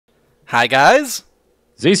Hi guys,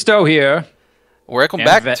 Zisto here. welcome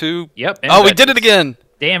back to. Yep. Oh, we did it again.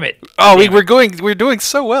 Damn it. Oh, Damn it. we're doing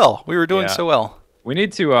so well. We were doing so well. We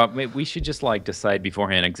need to. We should just like decide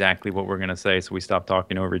beforehand exactly what we're gonna say, so we stop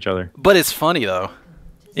talking over each other. But it's funny though.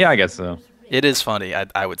 Yeah, I guess so. It is funny.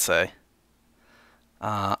 I would say.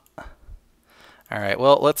 All right.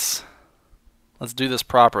 Well, let's do this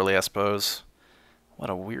properly, I suppose. What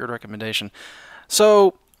a weird recommendation.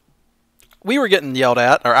 So we were getting yelled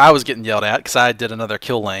at, or I was getting yelled at, because I did another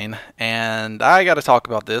kill lane, and I got to talk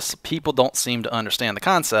about this. People don't seem to understand the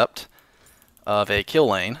concept of a kill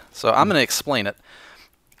lane, so I'm going to explain it.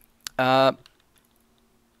 I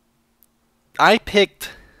picked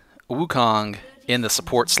Wukong in the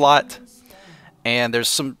support slot, and there's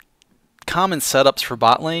some common setups for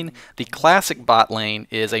bot lane. The classic bot lane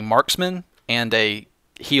is a marksman and a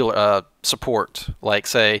healer support, like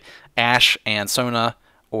say Ashe and Sona,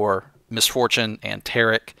 or Misfortune and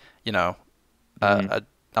Tarek. You know, a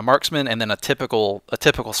marksman and then a typical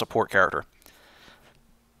support character.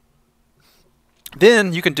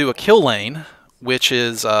 Then you can do a kill lane, which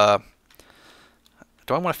is do I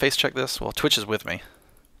want to face check this? Well, Twitch is with me.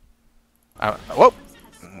 Whoa.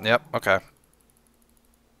 Yep. Okay.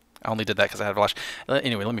 I only did that because I had flash.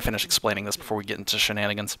 Anyway, let me finish explaining this before we get into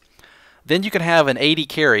shenanigans. Then you can have an AD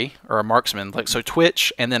carry or a marksman, like so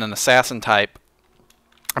Twitch, and then an assassin type,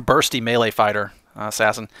 a bursty melee fighter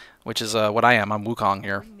assassin, which is what I am. I'm Wukong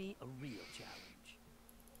here.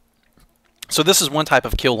 So this is one type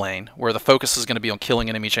of kill lane where the focus is going to be on killing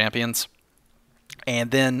enemy champions.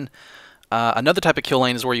 And then another type of kill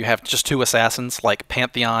lane is where you have just two assassins, like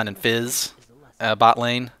Pantheon and Fizz bot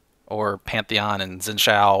lane, or Pantheon and Xin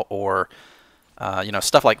Shao, or you know,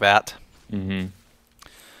 stuff like that. And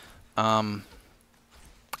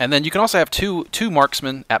then you can also have two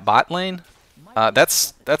marksmen at bot lane.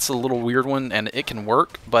 That's a little weird one, and it can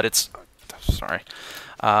work, but it's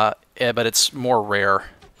but it's more rare.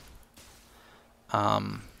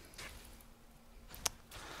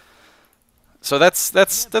 So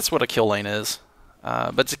that's what a kill lane is.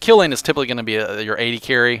 But the kill lane is typically going to be your AD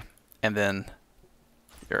carry, and then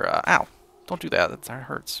your ow, don't do that. That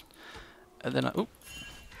hurts. And then oop,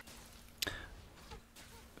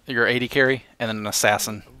 your AD carry, and then an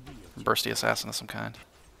assassin, bursty assassin of some kind.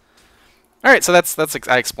 All right, so that's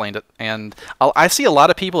I explained it, and I see a lot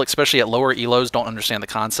of people, especially at lower elos, don't understand the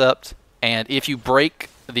concept. And if you break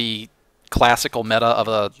the classical meta of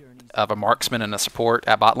a marksman and a support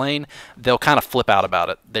at bot lane, they'll kind of flip out about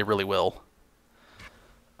it. They really will.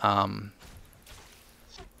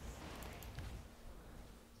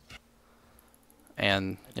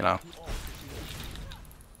 And you know,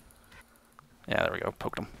 yeah, there we go.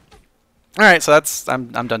 Poked him. All right, so that's I'm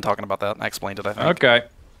done talking about that. I explained it, I think. Okay.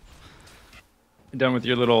 Done with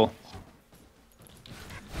your little.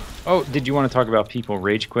 Oh, did you want to talk about people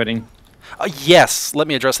rage quitting? Yes, let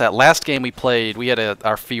me address that. Last game we played, we had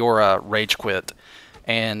our Fiora rage quit,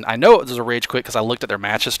 and I know it was a rage quit because I looked at their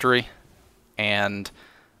match history, and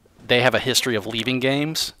they have a history of leaving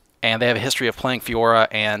games, and they have a history of playing Fiora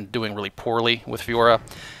and doing really poorly with Fiora,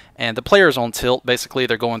 and the player's on tilt. Basically,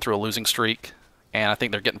 they're going through a losing streak, and I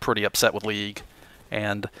think they're getting pretty upset with League,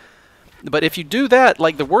 but if you do that,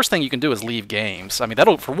 like, the worst thing you can do is leave games. I mean,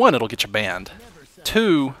 for one, it'll get you banned.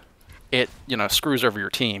 Two, it, you know, screws over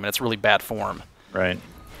your team, and it's really bad form. Right.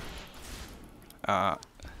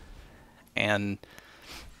 And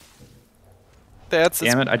that's...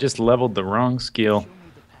 Damn it, I just leveled the wrong skill.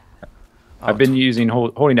 I've been using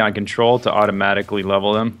holding down control to automatically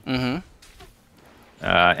level them. And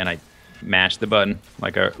I mashed the button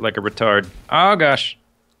like a retard. Oh gosh.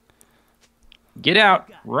 Get out.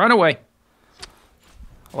 Run away.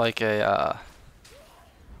 Like a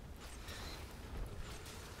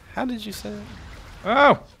how did you say it?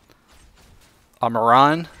 Oh. A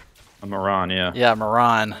Moran? A Moran, yeah. Yeah,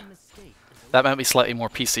 Moran. That might be slightly more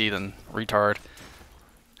PC than retard.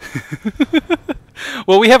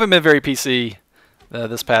 Well, we haven't been very PC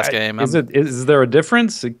this past game. Is there a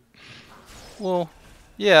difference? Well,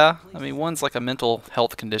 yeah. I mean, one's like a mental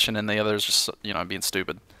health condition, and the other's just, you know, being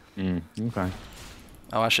stupid. Okay.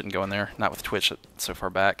 Oh, I shouldn't go in there. Not with Twitch so far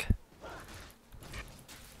back.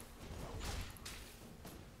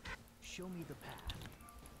 Show me the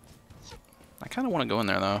path. I kind of want to go in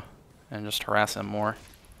there, though, and just harass him more.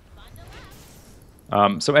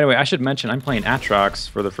 So anyway, I should mention I'm playing Atrox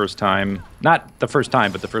for the first time. Not the first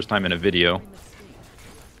time, but the first time in a video.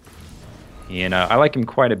 And I like him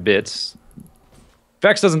quite a bit.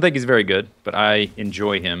 Vechs doesn't think he's very good, but I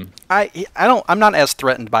enjoy him. I'm not as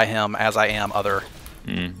threatened by him as I am other.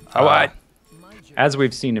 Oh, as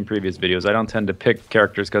we've seen in previous videos, I don't tend to pick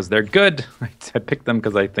characters because they're good. I pick them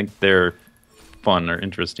because I think they're fun or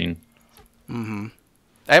interesting. Mm-hmm.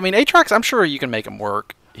 I mean, Aatrox, I'm sure you can make him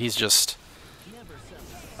work. He's just...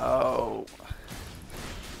 Oh...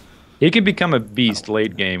 He could become a beast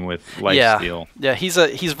late game with lifesteal. Yeah,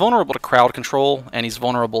 he's vulnerable to crowd control, and he's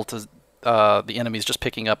vulnerable to the enemies just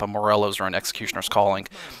picking up a Morello's or an Executioner's Calling.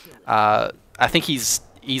 I think he's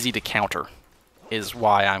easy to counter, is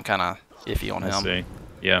why I'm kind of iffy on him. I see.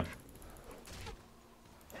 Yeah.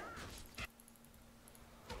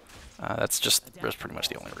 That's pretty much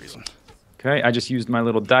the only reason. Okay, I just used my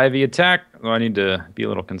little divey attack. Oh, I need to be a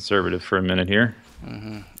little conservative for a minute here.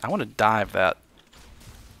 Mm-hmm. I want to dive that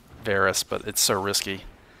Varus, but it's so risky.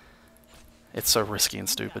 It's so risky and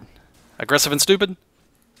stupid. Aggressive and stupid?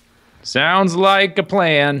 Sounds like a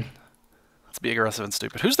plan. Let's be aggressive and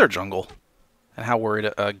stupid. Who's their jungle? And how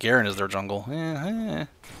worried Garen is their jungle? You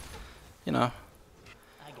know.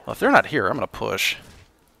 Well, if they're not here, I'm going to push.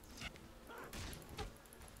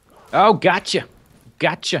 Oh, gotcha.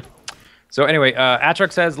 Gotcha. So anyway,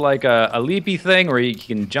 Aatrox has like a leapy thing where he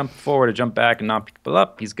can jump forward or jump back and knock people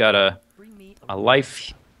up. He's got a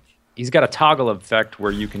life... He's got a toggle effect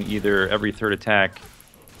where you can either, every third attack,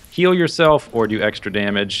 heal yourself or do extra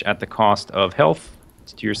damage at the cost of health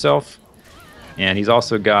to yourself. And he's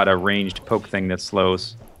also got a ranged poke thing that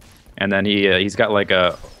slows. And then he's got like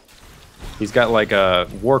a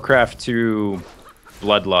Warcraft 2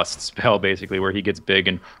 Bloodlust spell basically, where he gets big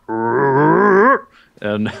and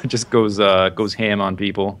just goes ham on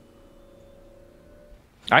people.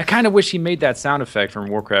 I kind of wish he made that sound effect from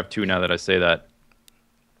Warcraft 2. Now that I say that.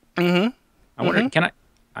 Mm-hmm. I wonder,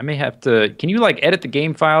 I may have to, can you like edit the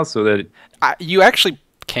game file so that... You actually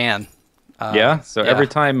can. Yeah? So yeah. every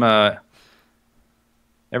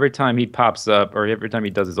time he pops up, or every time he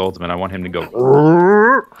does his ultimate, I want him to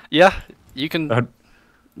go... Yeah, you can... I'm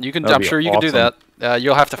sure you can do that.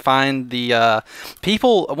 You'll have to find the...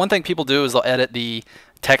 One thing people do is they'll edit the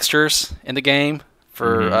textures in the game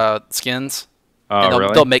for skins. Oh, and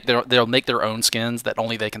really? They'll make their own skins that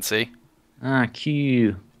only they can see. Ah,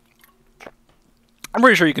 cute. I'm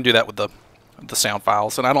pretty sure you can do that with the sound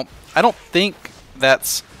files, and I don't think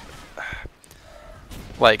that's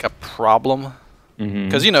like a problem,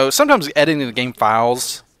 because you know, sometimes editing the game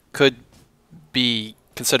files could be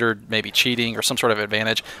considered maybe cheating or some sort of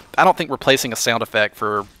advantage. I don't think replacing a sound effect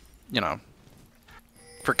for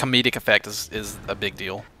comedic effect is a big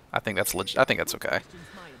deal. I think that's I think that's okay.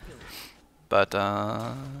 But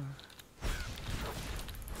I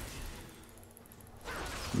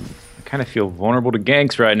kind of feel vulnerable to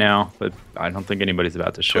ganks right now, but I don't think anybody's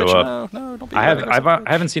about to show Twitch, up. No, don't be I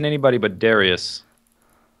haven't seen anybody but Darius.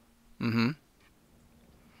 Mm-hmm.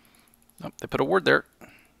 Oh, they put a ward there.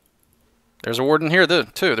 There's a ward in here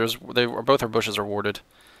too. Both our bushes are warded.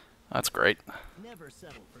 That's great. Never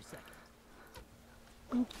settle for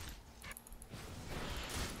second.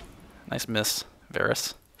 Nice miss,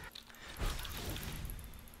 Varus.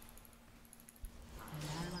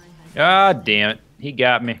 Ah, damn it. He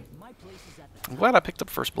got me. I'm glad I picked up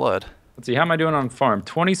first blood. Let's see, how am I doing on farm?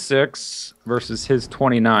 26 versus his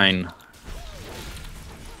 29.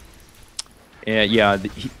 Yeah,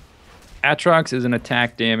 Aatrox is an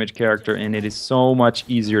attack damage character, and it is so much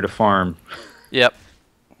easier to farm. Yep.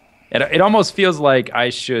 It almost feels like I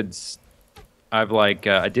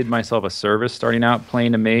did myself a service starting out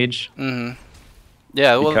playing a mage. Mm-hmm.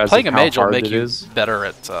 Yeah, well, playing a mage will make you better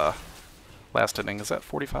at last inning. Is that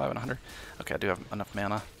 45 and 100? Okay, I do have enough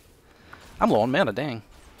mana. I'm low on mana, dang.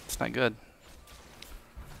 It's not good.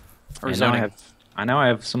 I know I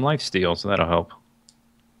have some lifesteal, so that'll help.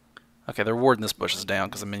 Okay, they're warding this bushes down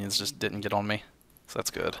because the minions just didn't get on me. So that's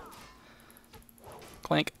good.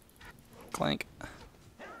 Clank. Clank.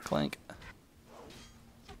 Clank.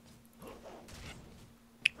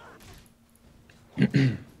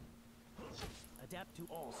 Adapt to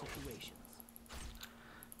all situations.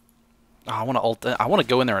 Oh, I want to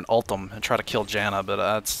go in there and ult them and try to kill Janna, but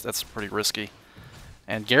that's pretty risky.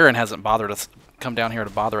 And Garen hasn't bothered us, come down here to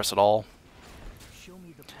bother us at all. Show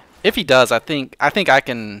me the path. If he does, I think I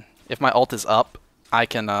can. If my ult is up, I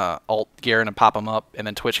can ult Garen and pop him up, and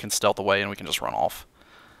then Twitch can stealth away, and we can just run off.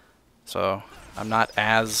 So I'm not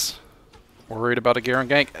as worried about a Garen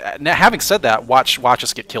gank. Now, having said that, watch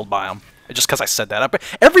us get killed by him. Just because I said that.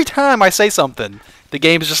 Every time I say something, the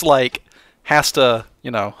game is just like has to,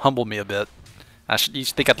 humble me a bit. You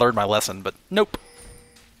think I'd learned my lesson, but nope.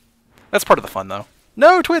 That's part of the fun, though.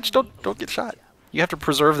 No, Twitch, don't get shot. You have to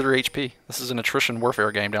preserve their HP. This is an attrition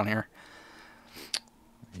warfare game down here.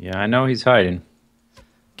 Yeah, I know he's hiding.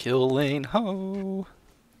 Kill lane ho.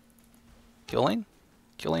 Kill lane?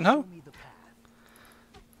 Kill lane ho?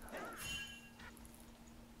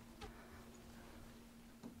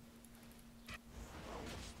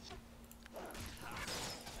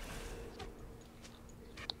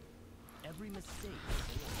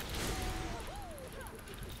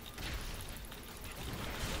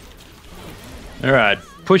 All right,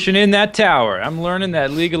 pushing in that tower. I'm learning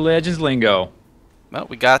that League of Legends lingo. Well,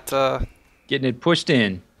 we got Getting it pushed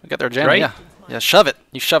in. their Jenna. Right? Yeah. Yeah. Shove it.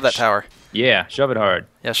 You shove that tower. Yeah, shove it hard.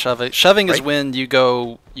 Yeah, shove it. Shoving is Right. when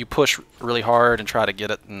you push really hard and try to get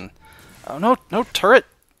it. And oh no, no turret,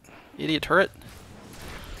 idiot turret.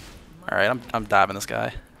 All right, I'm diving this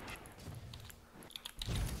guy.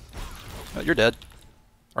 Oh, you're dead,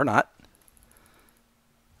 or not.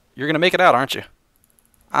 You're gonna make it out, aren't you?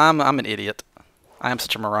 I'm an idiot. I am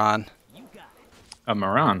such a moron. A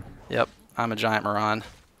Moran. Yep, I'm a giant moron.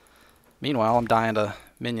 Meanwhile, I'm dying to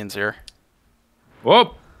minions here.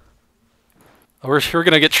 Whoop! We're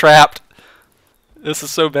gonna get trapped. This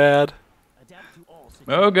is so bad. Adapt to all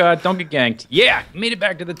situations. Oh god, don't get ganked. Yeah, made it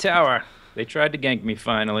back to the tower. They tried to gank me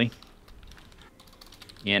finally.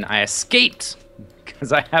 And I escaped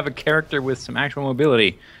because I have a character with some actual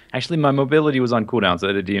mobility. Actually, my mobility was on cooldown, so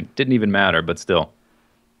it didn't even matter, but still.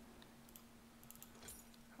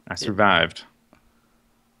 I survived.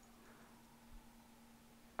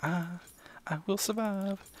 I will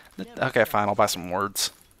survive. Okay, fine. I'll buy some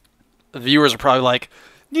words. The viewers are probably like,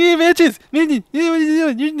 "Yeah, matches, man. What are you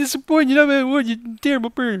doing? You're disappointed. You're not buying words. You're a terrible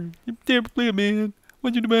person. You're a terrible player, man. I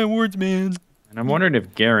want you to buy words, man. And I'm wondering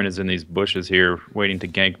if Garen is in these bushes here, waiting to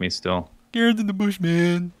gank me still. Garen's in the bush,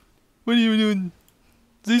 man. What are you doing?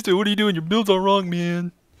 Zista, what are you doing? Your build's all wrong,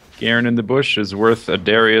 man. Garen in the bush is worth a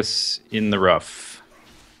Darius in the rough.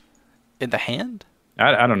 In the hand?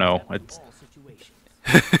 I don't know. It's, All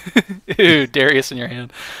situations. Ew, Darius in your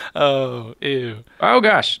hand. Oh, ew. oh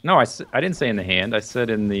gosh, no, I didn't say in the hand. I said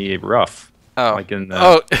in the rough. Oh. Like in the.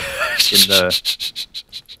 Oh. in the.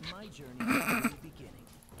 My journey is only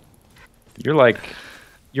beginning.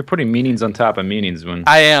 You're putting meanings on top of meanings when.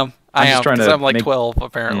 I am. I'm I just am. trying 'Cause to I'm like make- 12,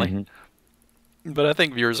 apparently. Mhm. But I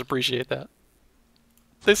think viewers appreciate that.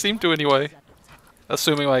 They seem to anyway.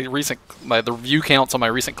 Assuming the view counts on my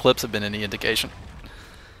recent clips have been any indication.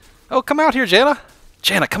 Oh, come out here, Jana.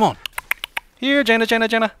 Jana, come on. Here, Jana.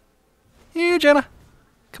 Here, Jana.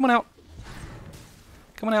 Come on out.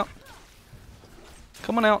 Come on out.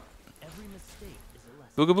 Come on out. Every mistake is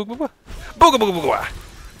a lesson. Booga booga booga. Booga booga booga.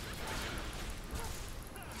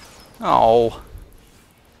 Oh.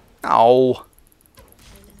 Oh.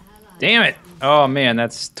 Damn it! Oh man,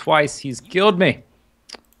 that's twice he's killed me.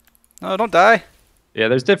 No, don't die. Yeah,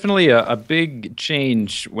 there's definitely a big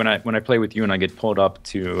change when I play with you and I get pulled up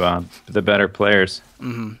to the better players.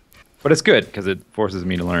 Mm-hmm. But it's good because it forces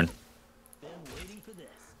me to learn. Been waiting for this.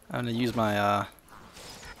 I'm gonna use my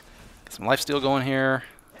get some lifesteal going here.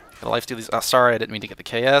 Got a lifesteal these. Sorry, I didn't mean to get the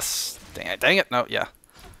KS. Dang it! No, yeah.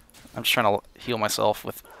 I'm just trying to heal myself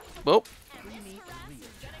with. Whoa.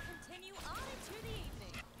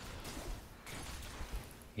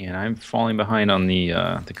 And I'm falling behind on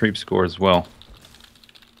the creep score as well.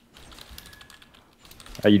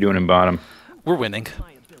 How you doing in bottom? We're winning.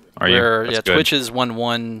 My ability. Are you? That's Yeah, good. Twitch is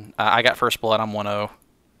 1-1. I got first blood. I'm 1-0.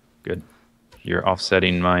 Good. You're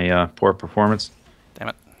offsetting my poor performance. Damn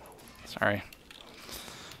it. Sorry.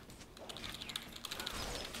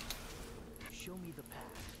 Show me the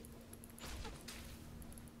path.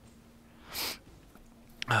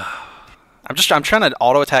 I'm trying to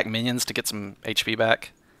auto attack minions to get some HP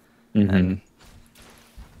back. Mm-hmm.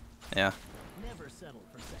 Yeah. Never settle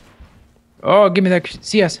for second. Oh, give me that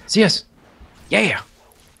CS. CS. Yeah.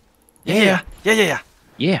 Yeah.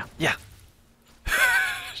 Yeah. Yeah.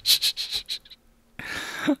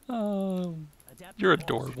 Adapt You're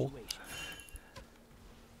to all adorable. situations.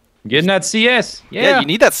 Getting that CS. Yeah, Yeah. you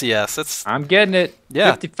need that CS. That's I'm getting it.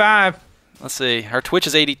 Yeah. 55. let's see. Our Twitch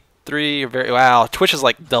is 83. Wow, Twitch is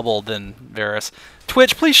like double than Varus.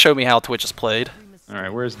 Twitch, please show me how Twitch is played. All right,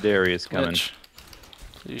 where's Darius coming? Twitch,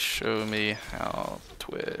 please show me how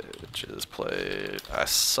Twitch is played. I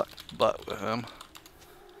suck butt with him.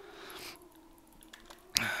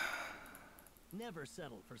 Never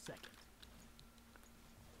settle for second.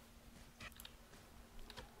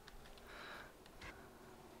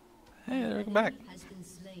 Hey, they're back. Has been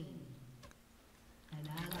slain. An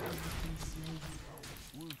ally has been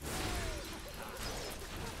slain.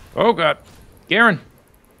 Oh god. Garen.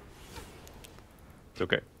 It's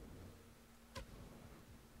okay.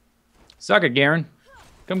 Suck it, Garen.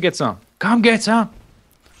 Come get some. Come get some.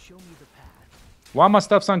 Show me the path. While my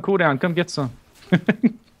stuff's on cooldown, come get some.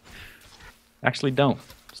 Actually, don't.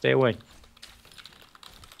 Stay away.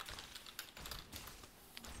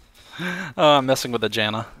 Oh, I'm messing with the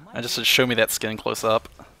Janna. I just said show me that skin close up.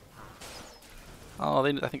 Oh,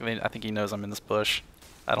 I think he knows I'm in this bush.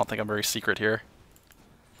 I don't think I'm very secret here.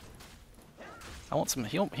 I want some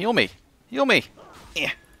heal me. Heal me.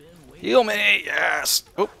 Yeah. Heal me. Yes.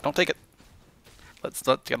 Oh, don't take it.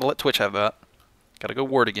 Gotta let Twitch have that. Gotta go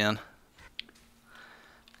ward again.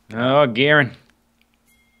 Oh, Garen.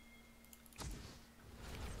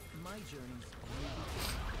 My journey's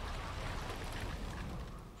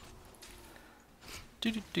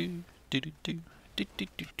Do do do do do do do do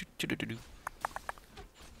do do do do.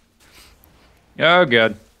 Oh,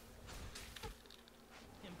 good.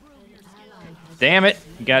 Damn it.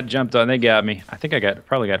 Got jumped on. They got me. I think I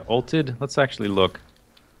probably got ulted. Let's actually look.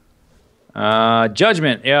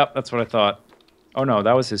 Judgment. Yep, that's what I thought. Oh, no,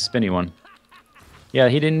 that was his spinny one. Yeah,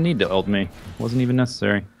 he didn't need to ult me. Wasn't even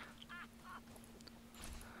necessary.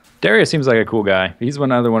 Darius seems like a cool guy. He's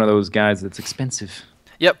another one of those guys that's expensive.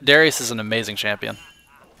 Yep, Darius is an amazing champion.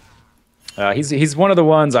 He's one of the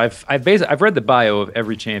ones I've read the bio of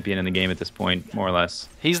every champion in the game at this point, more or less.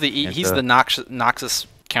 He's the Noxus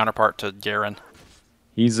counterpart to Garen.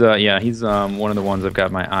 He's one of the ones I've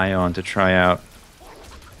got my eye on to try out.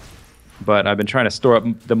 But I've been trying to store up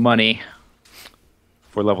the money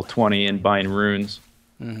for level 20 and buying runes.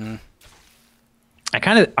 Mm-hmm.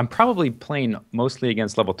 I'm probably playing mostly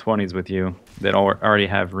against level 20s with you that already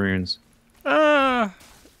have runes.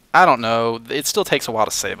 I don't know. It still takes a while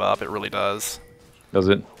to save up. It really does. Does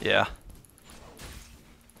it? Yeah.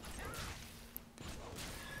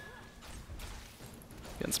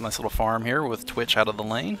 Getting some nice little farm here with Twitch out of the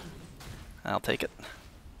lane. I'll take it.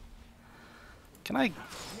 Can I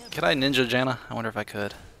ninja Janna? I wonder if I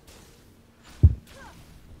could.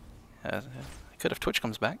 I could if Twitch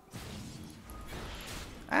comes back.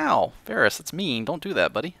 Ow, Varus, that's mean. Don't do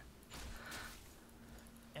that, buddy.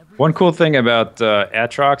 One cool thing about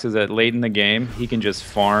Aatrox is that late in the game, he can just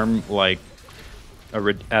farm like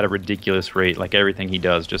at a ridiculous rate. Like everything he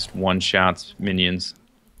does, just one-shots minions.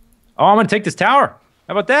 Oh, I'm going to take this tower.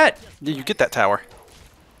 How about that? Yeah, you get that tower.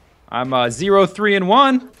 I'm 0, 3, and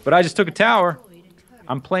 1, but I just took a tower.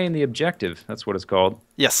 I'm playing the objective. That's what it's called.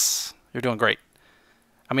 Yes, you're doing great.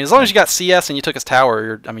 I mean, as long as you got CS and you took his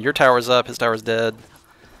tower, your tower's up, his tower's dead.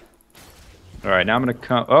 All right, now I'm gonna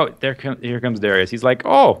come. Oh, here comes Darius. He's like,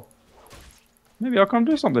 oh, maybe I'll come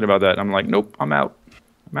do something about that. I'm like, nope, I'm out.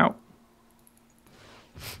 I'm out.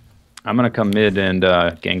 I'm gonna come mid and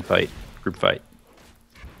gang fight, group fight,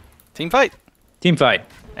 Team fight. team fight.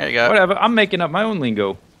 There you go. Whatever. I'm making up my own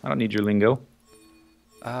lingo. I don't need your lingo.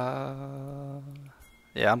 Yeah,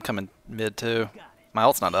 I'm coming mid too. My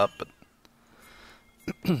ult's not up, but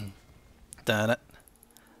done it,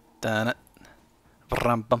 done it.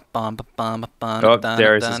 Oh,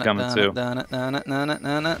 Darius is coming too.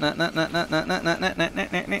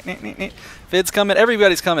 Vid's coming.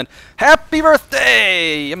 Everybody's coming. Happy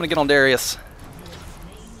birthday! I'm gonna get on Darius.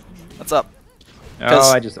 What's up?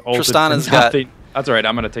 Oh, I just ulted Tristana's for got. nothing. That's all right.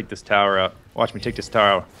 I'm gonna take this tower out. Watch me take this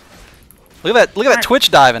tower out. Look at that! Look at that Twitch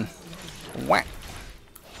diving. Whack.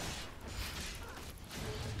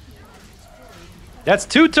 That's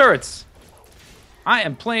 2 turrets. I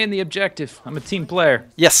am playing the objective. I'm a team player.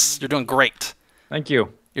 Yes, you're doing great. Thank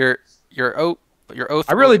you. Your oath.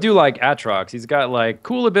 I really do like Aatrox. He's got like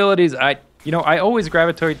cool abilities. I always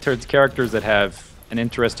gravitate towards characters that have an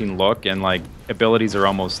interesting look and like abilities are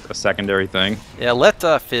almost a secondary thing. Yeah, let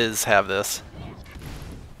Fizz have this.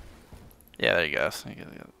 Yeah, there you go.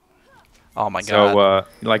 Oh my god. So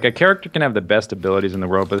like a character can have the best abilities in the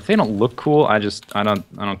world, but if they don't look cool, I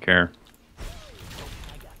don't care.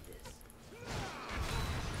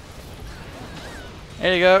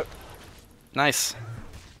 There you go. Nice.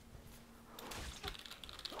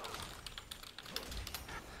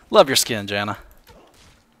 Love your skin, Janna.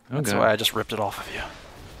 That's Okay. why I just ripped it off of you.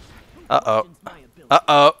 Uh-oh.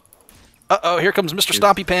 Uh-oh. Uh-oh, here comes Mr.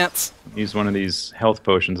 Stompy Pants. Use one of these health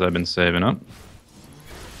potions I've been saving up.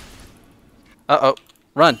 Uh-oh.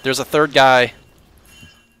 Run. There's a third guy.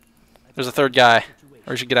 There's a third guy.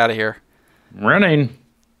 Or you should get out of here. Running.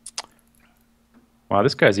 Wow,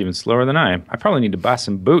 this guy's even slower than I am. I probably need to buy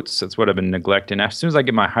some boots. That's what I've been neglecting. As soon as I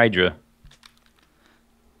get my Hydra,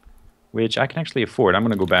 which I can actually afford, I'm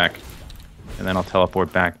going to go back, and then I'll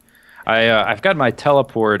teleport back. I've got my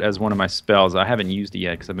teleport as one of my spells. I haven't used it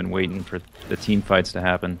yet because I've been waiting for the team fights to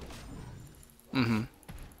happen. Mm-hmm.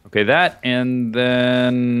 Okay, that, and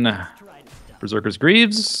then Berserker's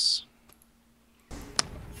Greaves.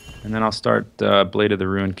 And then I'll start Blade of the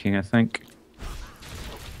Ruined King, I think.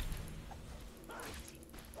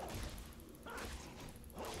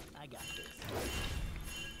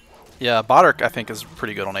 Yeah, Boddark, I think, is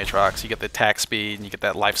pretty good on Aatrox. You get the attack speed, and you get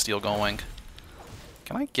that lifesteal going.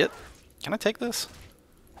 Can I take this?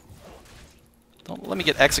 Don't let me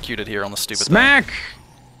get executed here on the stupid Smack! thing.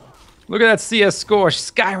 Look at that CS score.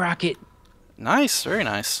 Skyrocket. Nice, very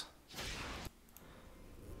nice.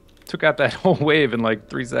 Took out that whole wave in like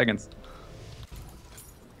 3 seconds.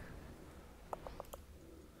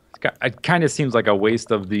 It kind of seems like a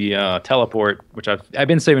waste of the teleport, which I've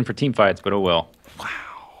been saving for team fights, but oh well.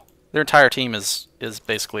 Wow. Their entire team is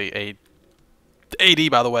basically a AD.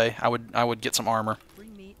 By the way, I would get some armor.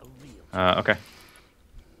 Bring me a real. Okay.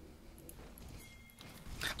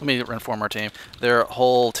 Let me inform our team. Their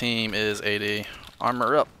whole team is AD.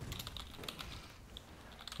 Armor up.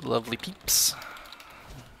 Lovely peeps.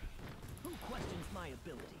 Who questions my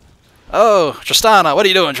ability? Oh, Tristana, what are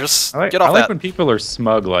you doing, Trist? Get off I like that. when people are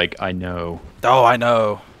smug, like, I know. Oh, I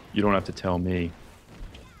know. You don't have to tell me.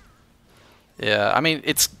 Yeah, I mean,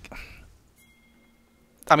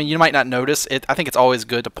 you might not notice it. I think it's always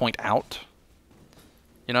good to point out.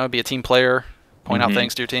 You know, be a team player, point out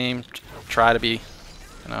things to your team, try to be,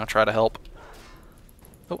 try to help.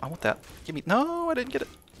 Oh, I want that. Give me. No, I didn't get it.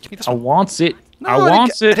 Give me this I one. wants it. No, I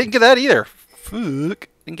wants I it. didn't get that either. Fuck.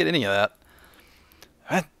 Didn't get any of that.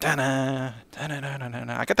 I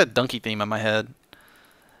got that donkey theme in my head.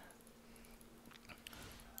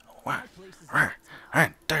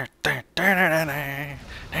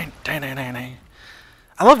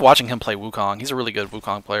 I love watching him play Wukong. He's a really good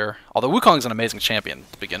Wukong player. Although Wukong's an amazing champion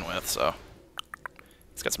to begin with, so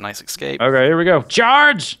he's got some nice escape. Okay, here we go.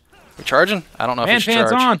 Charge! We charging? I don't know if we Man should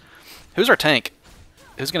pants charge. on. Who's our tank?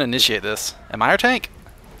 Who's gonna initiate this? Am I our tank?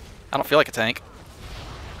 I don't feel like a tank.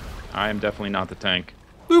 I am definitely not the tank.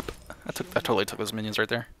 Boop. I totally took those minions right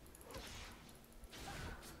there.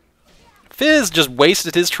 Fizz just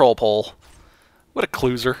wasted his troll pole. What a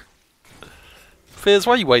closer. Fizz,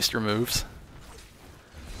 why you waste your moves?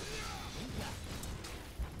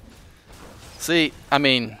 See, I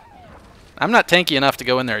mean, I'm not tanky enough to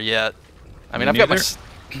go in there yet. I mean, Me I've got my,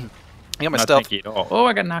 neither. I got my Not stealth. tanky at all. Oh,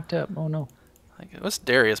 I got knocked up. Oh no. What's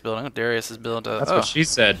Darius building? Darius is building. That's what she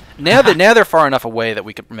said. now they're far enough away that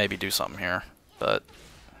we could maybe do something here. But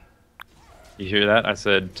You hear that? I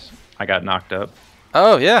said I got knocked up.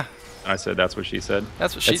 oh yeah, I said that's what she said.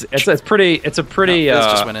 that's what she. It's a pretty. It's a pretty. Fizz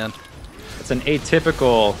just went in. It's an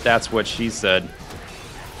atypical. That's what she said.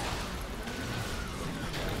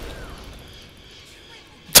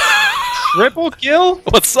 Triple kill?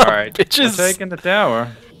 What's up, All right, bitches? we're taking the tower.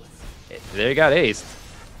 They got aced.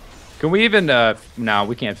 Can we even? No,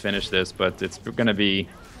 we can't finish this, but it's gonna be.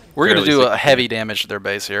 We're gonna fairly do a significant. heavy damage to their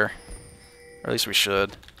base here, or at least we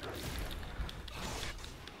should.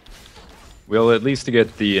 We'll at least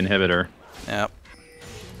get the inhibitor. Yep.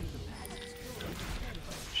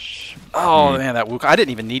 Oh man, that Wukong! I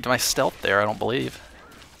didn't even need my stealth there. I don't believe.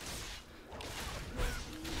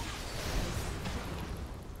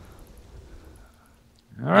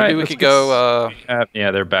 All right, Maybe we could go.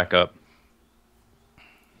 Yeah, they're back up.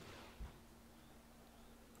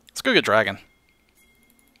 Let's go get dragon.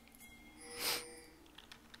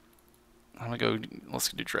 I'm gonna go. Let's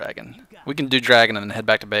do dragon. We can do dragon and then head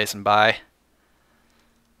back to base and buy.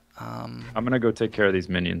 I'm gonna go take care of these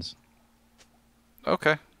minions.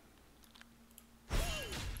 Okay.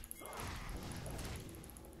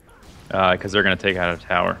 Because they're gonna take out a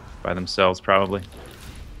tower by themselves, probably.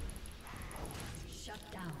 Shut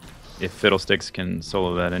down. If Fiddlesticks can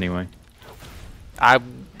solo that anyway.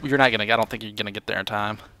 You're not gonna. I don't think you're gonna get there in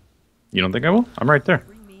time. You don't think I will? I'm right there.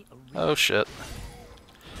 Bring me a real. Oh shit.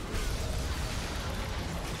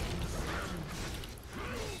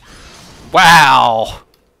 Wow.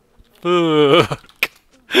 Fuck.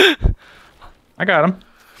 I got him.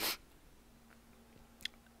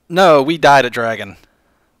 No, we died at dragon.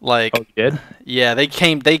 Like, Oh, you did? yeah, they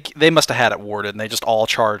came. They must have had it warded, and they just all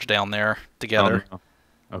charged down there together Oh,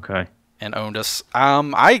 no. Okay. and owned us.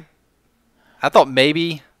 I thought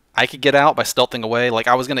maybe I could get out by stealthing away. Like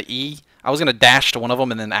I was gonna I was gonna dash to one of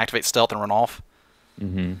them and then activate stealth and run off.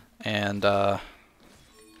 Mm-hmm. And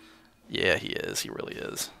yeah, he is. He really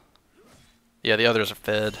is. Yeah, the others are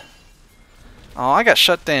fed. Oh, I got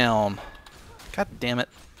shut down. God damn it.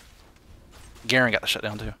 Garen got the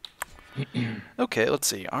shutdown too. Okay, let's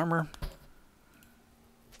see. Armor.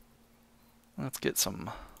 Let's get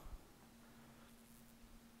some.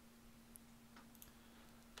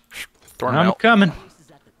 Thorn I'm melt. coming. Base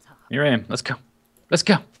is at the top. Here I am. Let's go. Let's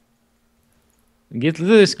go. Get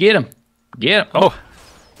loose. Get him. Get him. Oh,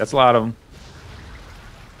 that's a lot of them.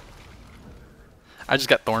 I just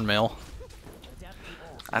got thorn mail. Adapt to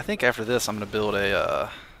all. I think after this I'm gonna build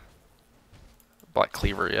a black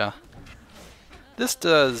cleaver. Yeah. This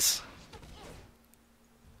does.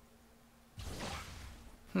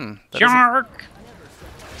 That doesn't- Shark.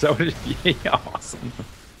 Is that what it is? Yeah, awesome.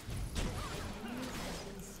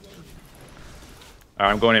 All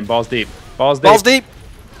right, I'm going in. Balls deep. Balls deep. Balls deep.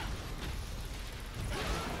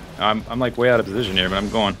 I'm like way out of position here, but I'm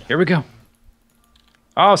going. Here we go.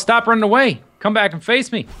 Oh, stop running away. Come back and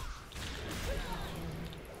face me.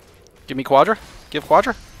 Give me Quadra. Give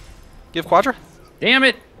Quadra. Give Quadra. Damn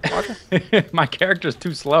it! My character's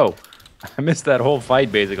too slow. I missed that whole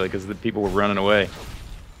fight basically because the people were running away.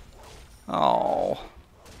 Oh.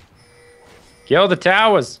 Kill the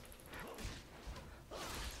towers.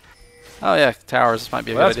 Oh yeah, towers might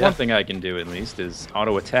be a Well, good that's idea. one thing I can do at least is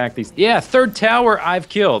auto attack these. Yeah, third tower I've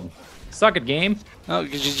killed. Suck it, game. Oh,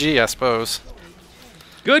 GG, I suppose.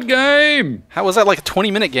 Good game. How was that? Like a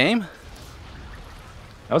 20-minute game?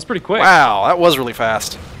 That was pretty quick. Wow, that was really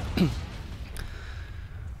fast.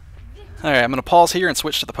 Alright, I'm going to pause here and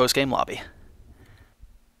switch to the post-game lobby.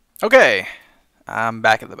 Okay. I'm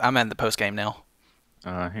back I'm in the post-game now.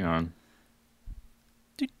 Hang on.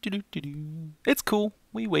 It's cool.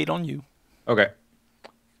 We wait on you. Okay.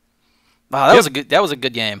 Wow, that was a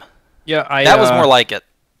good game. Yeah, That was more like it.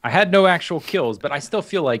 I had no actual kills, but I still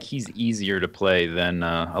feel like he's easier to play than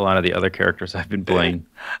a lot of the other characters I've been playing.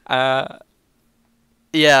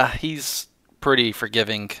 Yeah, he's pretty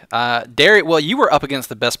forgiving. Derry, well, you were up against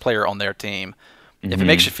the best player on their team. If it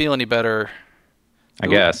makes you feel any better, I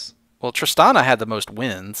guess. Well, Tristana had the most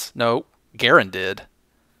wins. No, Garen did.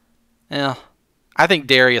 Yeah, I think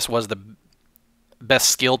Darius was the best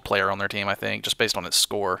skilled player on their team, I think, just based on his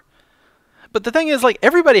score. But the thing is, like,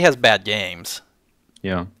 everybody has bad games.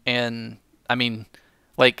 Yeah. And, I mean,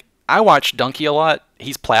 like, I watch Donkey a lot.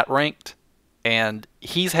 He's plat ranked, and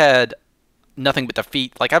he's had nothing but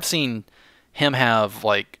defeat. Like, I've seen him have,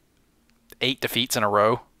 like, 8 defeats in a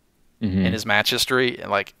row in his match history.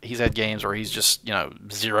 And, like, he's had games where he's just,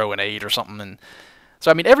 0-8 or something. And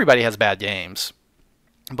so, I mean, everybody has bad games.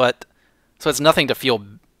 But, so it's nothing to feel,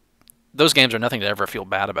 those games are nothing to ever feel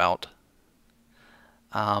bad about.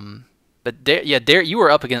 But, you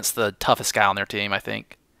were up against the toughest guy on their team, I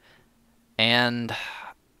think. And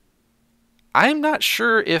I'm not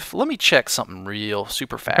sure if, let me check something real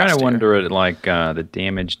super fast. I kind of here. wonder at like the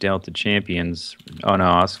damage dealt to champions. Oh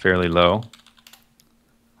no, that's fairly low.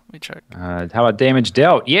 Let me check. How about damage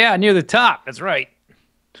dealt? Yeah, near the top. That's right.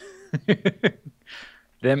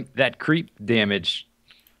 That creep damage.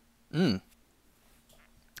 Yeah,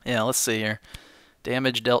 let's see here.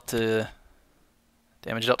 Damage dealt to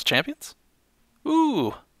champions?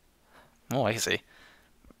 Ooh. Oh, I see.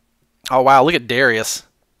 Oh, wow, look at Darius.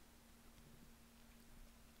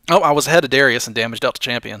 Oh, I was ahead of Darius in damage dealt to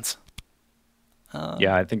champions.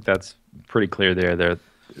 Yeah, I think that's pretty clear there.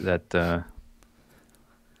 That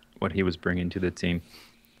what he was bringing to the team.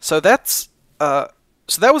 So that's so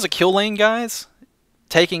that was a kill lane, guys.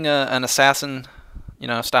 Taking an assassin,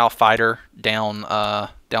 style fighter down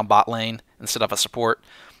bot lane instead of a support.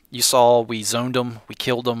 You saw we zoned them, we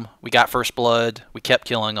killed them, we got first blood, we kept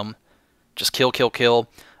killing them. Just kill, kill, kill.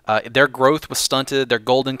 Their growth was stunted, their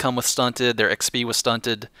gold income was stunted, their XP was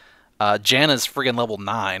stunted. Janna's friggin' level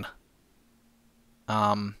 9.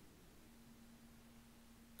 And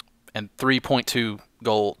 3.2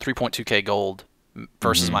 gold, 3.2k gold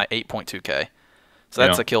versus my 8.2k. So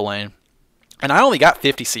that's a kill lane. And I only got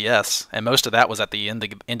 50 CS, and most of that was at the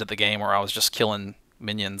end of the game where I was just killing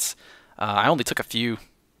minions. I only took a few.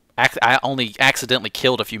 I only accidentally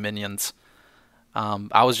killed a few minions.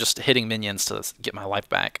 I was just hitting minions to get my life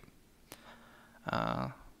back.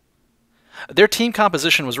 Their team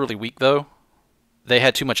composition was really weak, though. They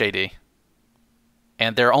had too much AD.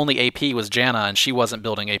 And their only AP was Janna, and she wasn't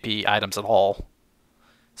building AP items at all.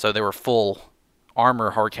 So they were full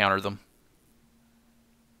armor hard countered them.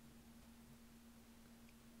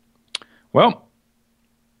 Well,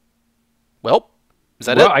 is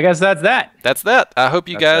that it? I guess that's that. That's that. I hope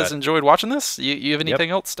you That's guys that. enjoyed watching this. You have anything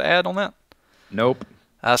else to add on that? Nope.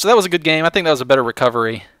 So that was a good game. I think that was a better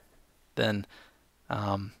recovery than...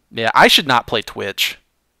 yeah, I should not play Twitch.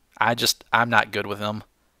 I'm not good with him.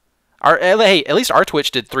 Hey, at least our Twitch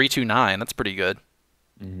did 329. That's pretty good.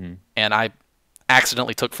 And I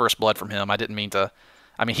accidentally took first blood from him. I didn't mean to...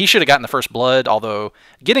 I mean, he should have gotten the first blood, although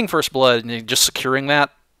getting first blood and just securing that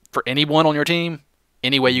for anyone on your team,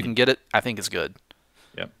 any way you can get it, I think is good.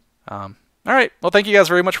 Yep. All right. Well, thank you guys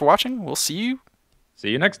very much for watching. We'll see you See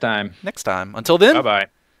you next time. next time. Until then, Bye-bye.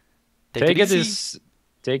 take it easy.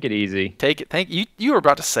 Take it easy. Take it. Thank you. You were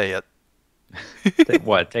about to say it.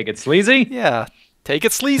 What? Take it sleazy? Yeah. Take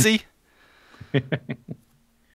it sleazy.